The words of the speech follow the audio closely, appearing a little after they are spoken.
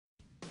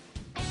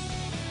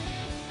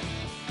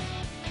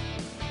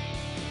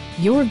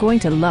You're going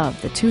to love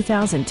the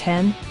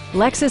 2010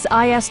 Lexus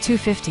IS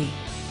 250.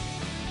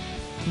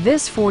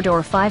 This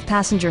four-door,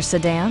 five-passenger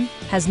sedan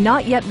has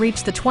not yet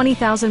reached the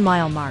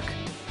 20,000-mile mark.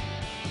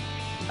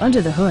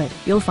 Under the hood,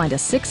 you'll find a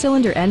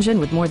six-cylinder engine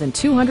with more than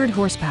 200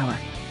 horsepower,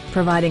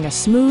 providing a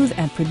smooth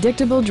and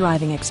predictable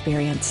driving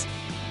experience.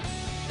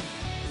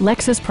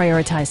 Lexus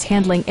prioritized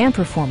handling and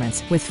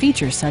performance with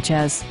features such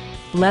as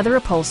leather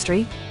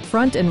upholstery,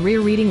 front and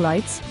rear reading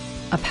lights,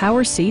 a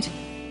power seat,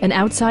 an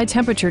outside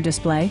temperature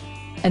display,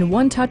 and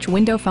one-touch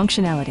window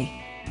functionality.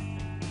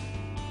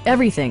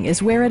 Everything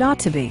is where it ought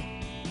to be,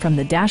 from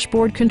the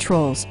dashboard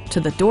controls to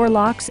the door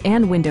locks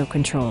and window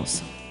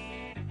controls.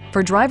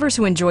 For drivers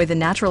who enjoy the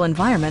natural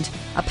environment,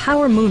 a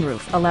power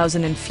moonroof allows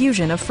an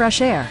infusion of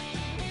fresh air.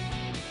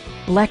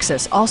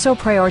 Lexus also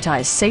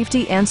prioritized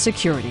safety and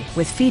security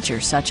with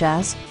features such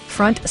as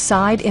front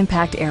side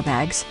impact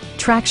airbags,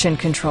 traction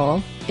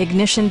control,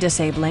 ignition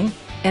disabling,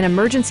 an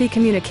emergency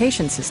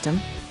communication system,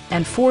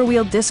 and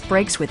four-wheel disc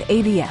brakes with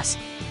ABS.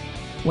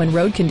 When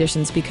road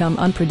conditions become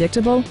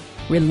unpredictable,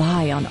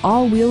 rely on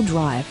all-wheel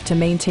drive to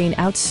maintain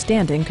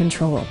outstanding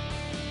control.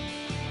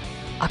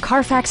 A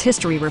Carfax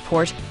history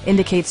report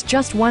indicates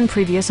just one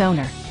previous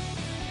owner.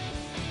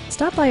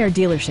 Stop by our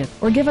dealership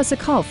or give us a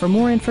call for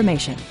more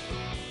information.